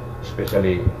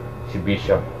 especially si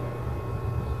Bishop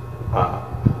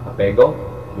Apego,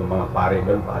 yung mga pare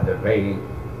doon, Father Ray.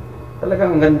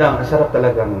 Talagang ganda, ang sarap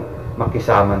talagang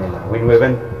makisama nila. When we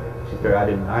went, Sister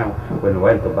Adam and I, when we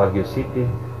went to Baguio City,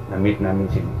 na-meet namin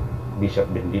si Bishop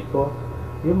Bendico,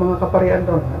 yung mga kaparian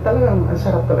doon, talagang ang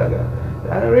sarap talaga.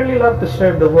 I really love to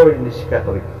serve the Lord in this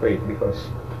Catholic faith because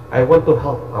I want to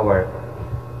help our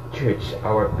church,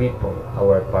 our people,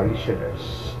 our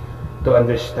parishioners to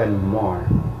understand more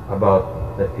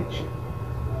about the teaching.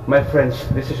 My friends,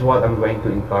 this is what I'm going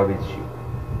to encourage you.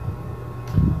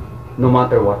 No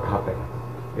matter what happened,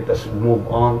 let us move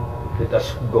on, let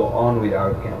us go on with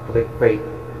our Catholic faith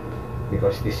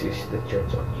because this is the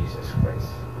Church of Jesus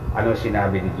Christ. Ano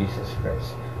sinabi ni Jesus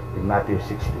Christ in Matthew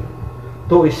 16?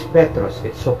 Tuis Petros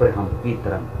et sopreham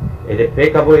Petram, ed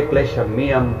peccabo ecclesia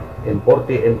miam in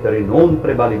porte enteri non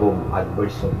prevalibum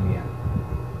adversum miam.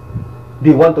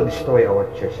 They want to destroy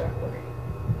our church actually,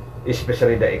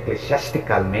 especially the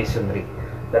ecclesiastical masonry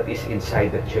that is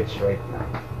inside the church right now.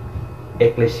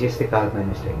 Ecclesiastical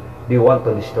ministry. They want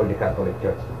to destroy the Catholic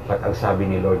Church. But ang sabi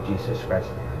ni Lord Jesus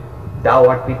Christ, Thou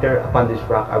art Peter, upon this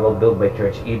rock I will build my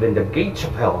church, even the gates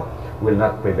of hell will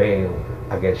not prevail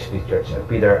against the church. And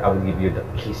Peter, I will give you the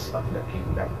keys of the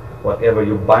kingdom. Whatever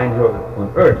you bind here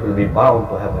on earth will be bound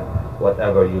to heaven.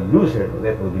 Whatever you loosen,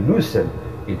 that will be loosened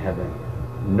in heaven.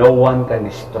 No one can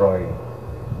destroy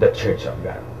the church of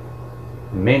God.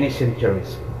 Many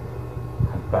centuries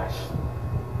have passed.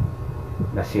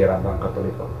 Nasira ang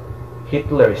Katoliko.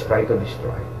 Hitler is trying to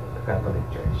destroy the Catholic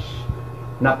Church.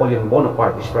 Napoleon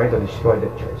Bonaparte is trying to destroy the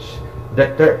church. The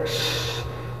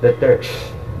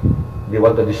Turks, they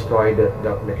want to destroy the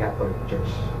Catholic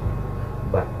Church.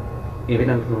 But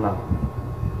even until now,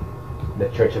 the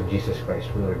Church of Jesus Christ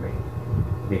will remain.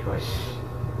 Because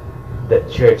the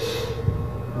church,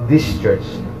 this church,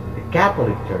 the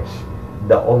Catholic Church,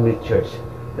 the only church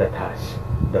that has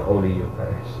the Holy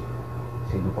Eucharist.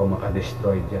 Sino pa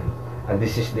makadestroy dyan? And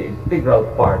this is the integral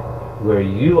part where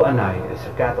you and I, as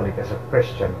a Catholic, as a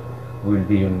Christian, will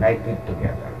be united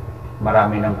together.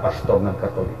 Marami ng pastor ng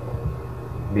Katoliko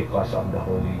because of the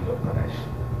Holy Eucharist.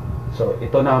 So,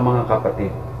 ito na mga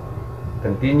kapatid.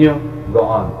 Continue, go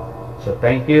on. So,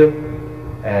 thank you,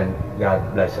 and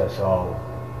God bless us all.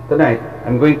 Tonight,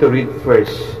 I'm going to read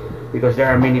first, because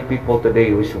there are many people today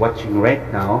who is watching right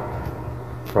now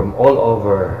from all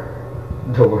over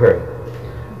the world.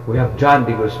 We have John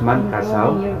de Guzman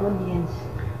Casal.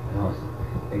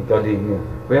 Including you.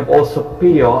 We have also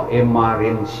Pio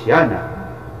Emarinciana.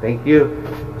 Thank you.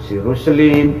 Si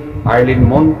Rosaline, Arlene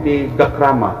Monte,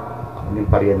 Gakrama. Ang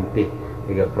paryente.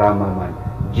 Gakrama man.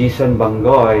 Jason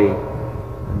Bangoy,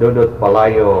 Dodot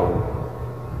Palayo,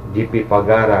 GP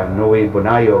Pagara, Noe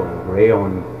Bonayo,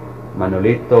 Rayon,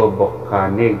 Manolito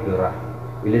Bocanegra,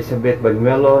 Elizabeth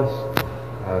Banuelos,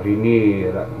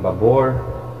 Rini Babor,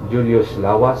 Julius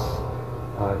Lawas,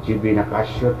 GB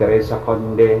Nacasio, Teresa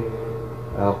Conde,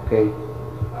 okay,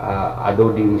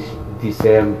 Adoding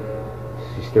Disem,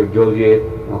 Sister Juliet,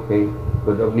 okay,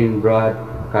 good evening, Brad,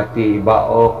 Kati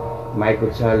Ibaok, Mike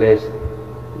Gonzalez,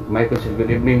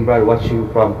 good evening, Brad,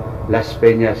 watching from Las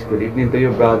Peñas. Good evening to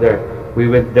you, brother. We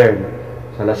went there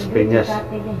sa Las Peñas,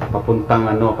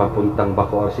 papuntang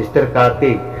Bacoor. Sister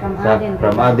Kati,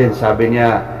 from Aden, sabi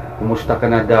niya, kumusta ka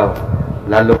na daw?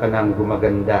 Lalo ka nang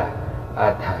gumaganda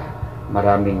at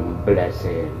maraming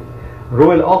blessing.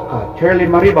 Ruel Oka,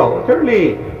 Charlie Maribao.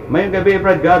 Charlie, mayong gabi,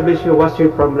 Brad. God bless you.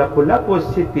 Watching from Lapu-Lapu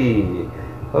City.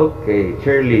 Okay,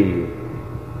 Charlie.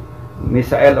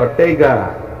 Misael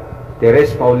Ortega,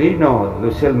 Teres Paulino,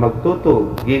 Lucel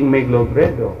Magtuto, Ging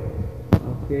Meglogredo.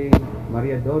 Okay,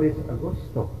 Maria Doris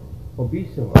Agosto,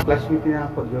 Obiso. Classmate na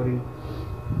ako during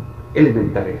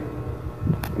elementary.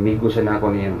 Amigo sa na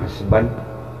ako niyang husband.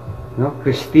 No?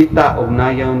 Cristita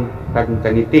Ognayon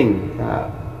Kaniting.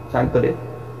 Saan to din?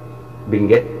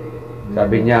 Benguet.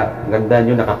 Sabi niya, ganda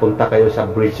nyo, nakapunta kayo sa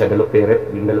bridge sa Daluperet.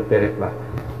 Yung Daluperet ba?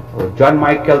 O, John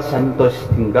Michael Santos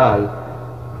Tingal,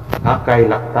 Akay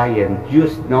Laktayan,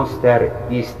 Just Noster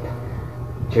East,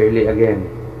 Shirley again.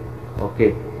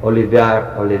 Okay,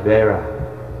 Olivera,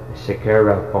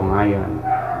 Sekera Pongayon.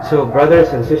 So, brothers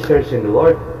and sisters in the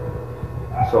Lord,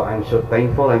 so I'm so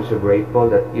thankful, I'm so grateful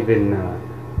that even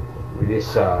with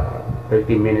this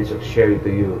 30 minutes of sharing to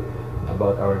you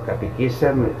about our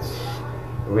catechism, it's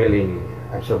really,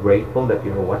 I'm so grateful that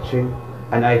you're watching,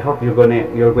 and I hope you're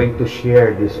going to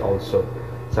share this also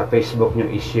sa Facebook nyo,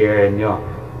 i-share nyo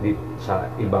sa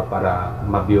iba para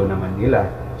ma-view naman nila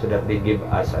so that they give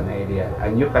us an idea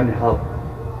and you can help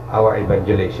our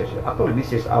evangelization. Actually, this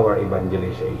is our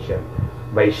evangelization.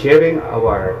 By sharing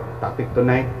our topic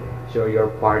tonight, so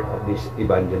you're part of this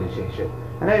evangelization.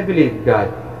 And I believe God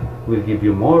will give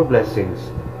you more blessings,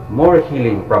 more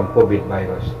healing from COVID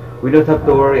virus. We don't have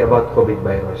to worry about COVID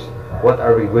virus. What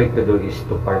are we going to do is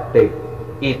to partake,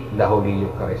 eat the Holy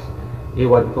Eucharist.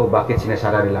 Iwan ko bakit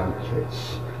sinasara nila ang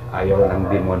church. Ayaw ng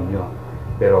demonyo.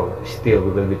 Pero still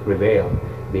we will prevail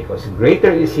because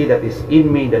greater is He that is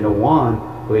in me than the one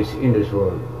who is in this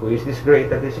world. Who is this great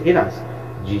that is in us?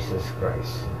 Jesus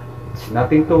Christ. It's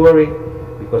nothing to worry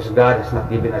because God has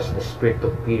not given us the spirit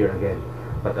of fear again,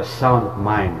 but a sound of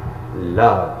mind,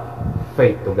 love,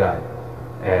 faith to God,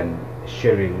 and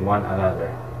sharing one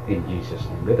another in Jesus'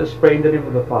 name. Let us pray in the name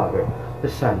of the Father, the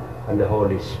Son, and the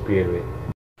Holy Spirit.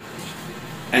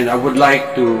 And I would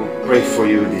like to pray for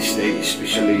you this day,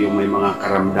 especially yung may mga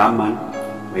karamdaman,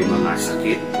 may mga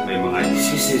sakit, may mga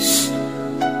diseases.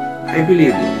 I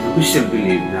believe, we still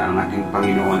believe na ang ating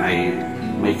Panginoon ay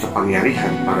may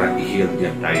kapangyarihan para i-heal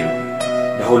niya tayo.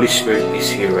 The Holy Spirit is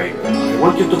here right now. I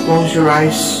want you to close your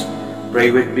eyes,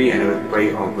 pray with me, and I will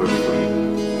pray over for you.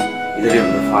 In the name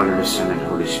of the Father, the Son, and the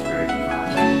Holy Spirit.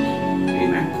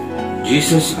 Amen.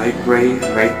 Jesus, I pray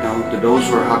right now to those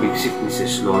who are having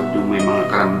sicknesses, Lord, yung may mga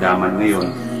karamdaman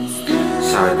ngayon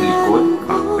sa likod,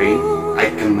 back pain, I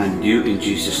command you in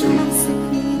Jesus' name,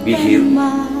 be healed.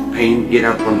 Pain, get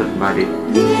out from that body,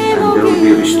 and there will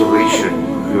be restoration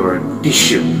of your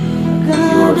tissue.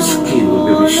 Your skin will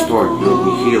be restored. You will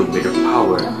be healed by the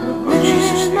power of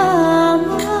Jesus' name.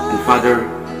 And Father,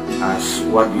 as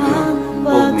what you have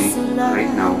told me right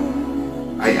now,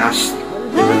 I ask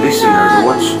the listener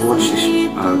to watch this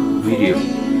video.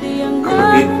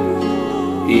 Kapatid,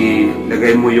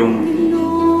 ilagay mo yung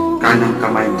kanang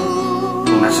kamay mo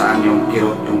kung nasaan yung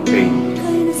kirot, yung pain.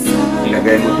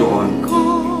 Ilagay mo doon,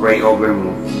 pray over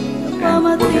mo,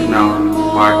 and put it now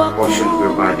on portion of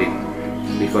your body,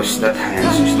 because that hand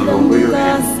is no longer your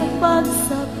hand.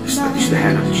 That is the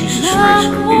hand of Jesus Christ.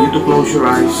 Continue to close your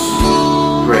eyes,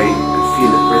 pray, and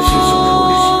feel the presence of the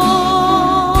Holy Spirit.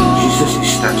 Jesus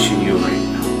is touching you right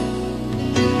now.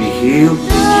 Be healed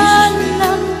in Jesus' name.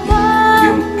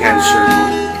 Yung cancer mo,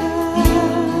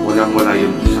 walang-wala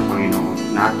yun sa Panginoon.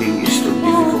 Nothing is too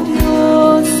difficult.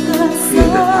 Feel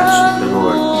the touch of the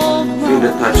Lord. Feel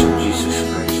the touch of Jesus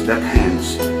Christ. That hand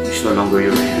is no longer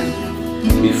your hand.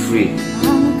 Be free.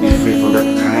 Be free from that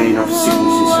kind of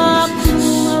sicknesses and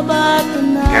diseases.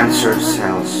 Cancer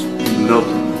cells, blood,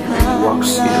 and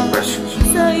walks in the presence.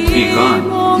 Be gone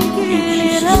in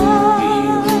Jesus'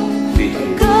 name. Be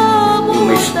healed. Yung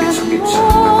may sakit-sakit sa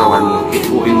katawan mo,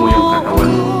 ituin mo yung katawan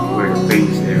mo where the pain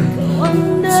is there.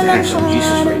 hands of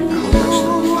Jesus right now. Touch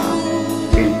the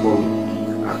painful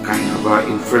kind of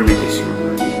infirmities in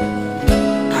your body.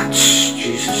 Touch,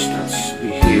 Jesus, touch.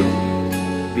 Be healed.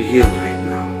 Be healed right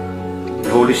now.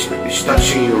 The Holy Spirit is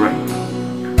touching you right now,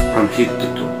 from head to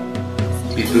toe.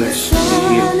 Be blessed. Be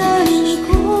healed in Jesus'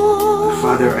 name.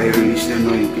 Father, I release the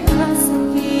anointing.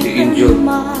 The angel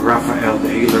Raphael, the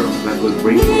healer of blood, will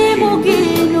bring you healing to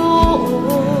your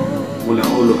body. Mula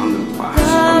ulo hanggang paa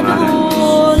sa pangalan ni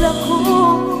Jesus.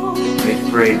 I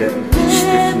pray that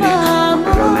stiff neck,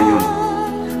 matagal na yun.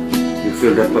 You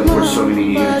feel that one for so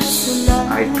many years.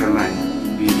 I command,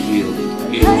 be healed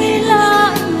in Jesus'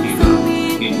 name. Be healed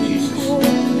in Jesus'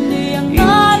 name. In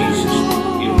Jesus'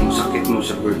 name. Yung sakit mo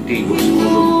sa vertigo, sa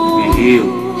ulo, be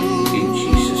healed in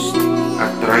Jesus' name.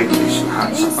 Arthritis,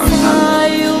 lahat sa pangalan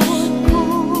ni Jesus.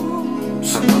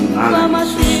 Sa pangalan ni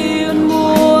Jesus.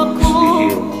 Be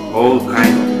healed. All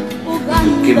kind of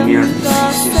leukemia,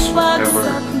 diseases, whatever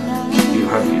you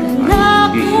have in your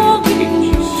body, be healed in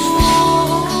Jesus'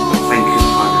 name. Thank you,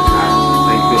 Father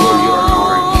God. Thank you, Lord, you are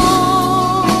our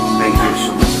healer. Thank you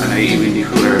so much. And I even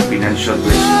declare financial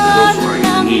blessing to those who are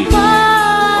in need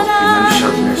of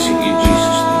financial blessing in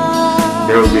Jesus'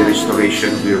 name. There will be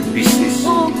restoration of your business.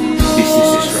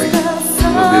 Businesses, right,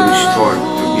 will be restored.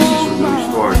 Your business will be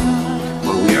restored.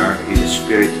 While we are in the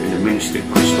spirit, in the ministry of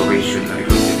restoration and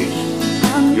reconciliation.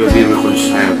 You will be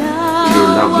reconciled with your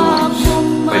loved ones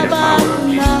by the power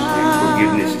of Jesus' name.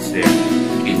 Forgiveness is there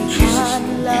in Jesus'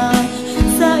 name. In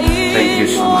Jesus' name. Thank you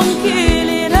so much.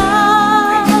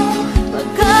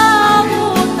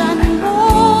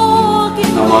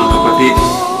 Now, mga kapatid,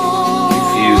 if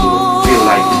you feel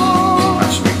like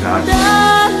touched by God,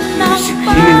 you receive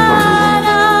healing from the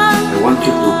Lord, I want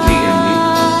you to PM me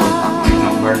or contact my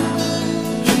number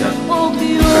so that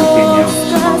you continue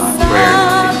sa mga prayer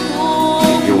natin.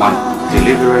 If you want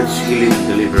deliverance, healing,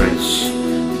 deliverance,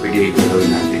 pwede gawin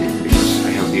natin because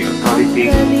I have the authority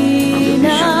from the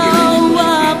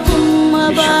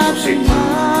Bishop Bishop Jose.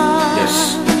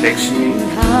 Just text me,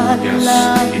 just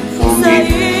inform me,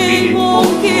 be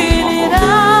informed.